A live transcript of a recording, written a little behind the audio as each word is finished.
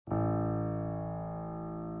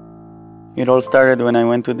It all started when I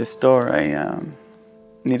went to the store. I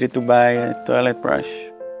needed to buy a toilet brush.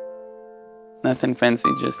 Nothing fancy,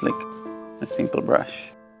 just like a simple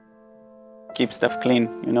brush. Keep stuff clean,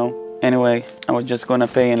 you know? Anyway, I was just gonna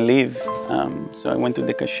pay and leave. So I went to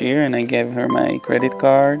the cashier and I gave her my credit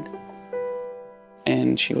card.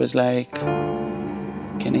 And she was like,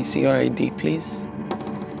 "Can I see your ID, please?"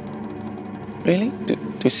 Really?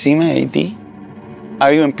 To see my ID?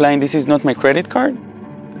 Are you implying this is not my credit card?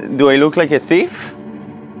 Do I look like a thief?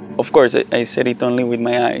 Of course, I said it only with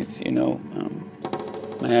my eyes, you know.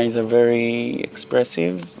 My eyes are very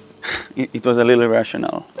expressive. It was a little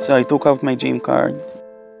irrational. So I took out my gym card.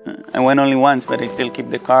 I went only once, but I still keep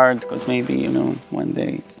the card because maybe, you know, one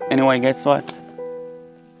day. Anyway, guess what?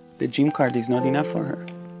 The gym card is not enough for her.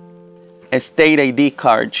 A state ID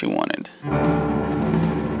card she wanted.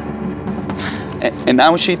 And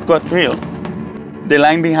now shit got real. The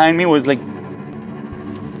line behind me was like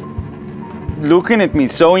looking at me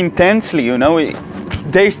so intensely, you know.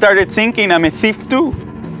 They started thinking I'm a thief too.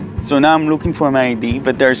 So now I'm looking for my ID,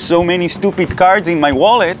 but there are so many stupid cards in my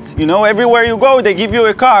wallet. You know, everywhere you go, they give you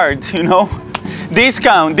a card, you know.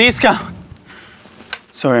 Discount, discount.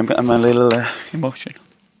 Sorry, I'm a little emotional.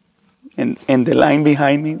 And the line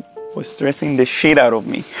behind me was stressing the shit out of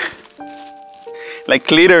me.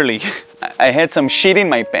 Like literally, I had some shit in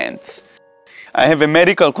my pants. I have a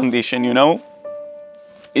medical condition, you know.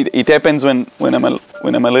 It happens when I'm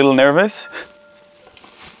a little nervous.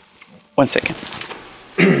 1 second.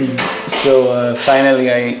 So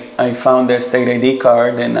finally I found the state ID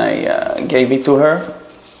card and I gave it to her.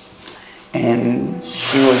 And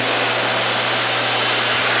she was...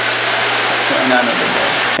 What's going on over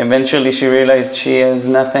there? Eventually she realized she has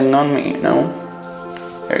nothing on me, you know.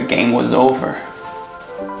 Her game was over.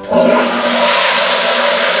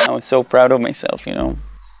 I was so proud of myself, you know.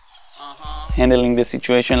 Handling the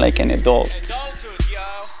situation like an adult.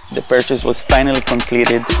 The purchase was finally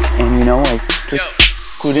completed and, you know, I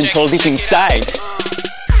couldn't hold it inside.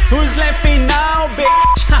 Who's laughing now,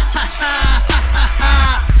 bitch?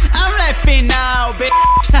 I'm laughing now,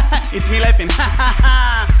 bitch. It's me laughing.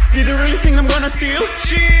 Did you really think I'm gonna steal?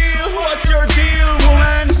 Chill, what's your deal,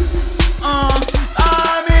 woman?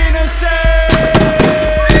 I'm innocent.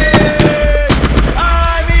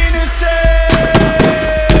 I'm innocent.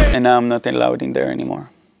 And now I'm not allowed in there anymore.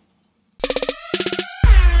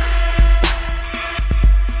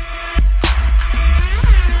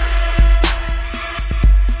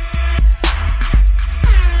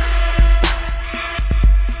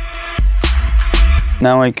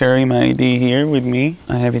 Now I carry my ID here with me.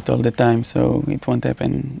 I have it all the time, so it won't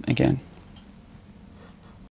happen again.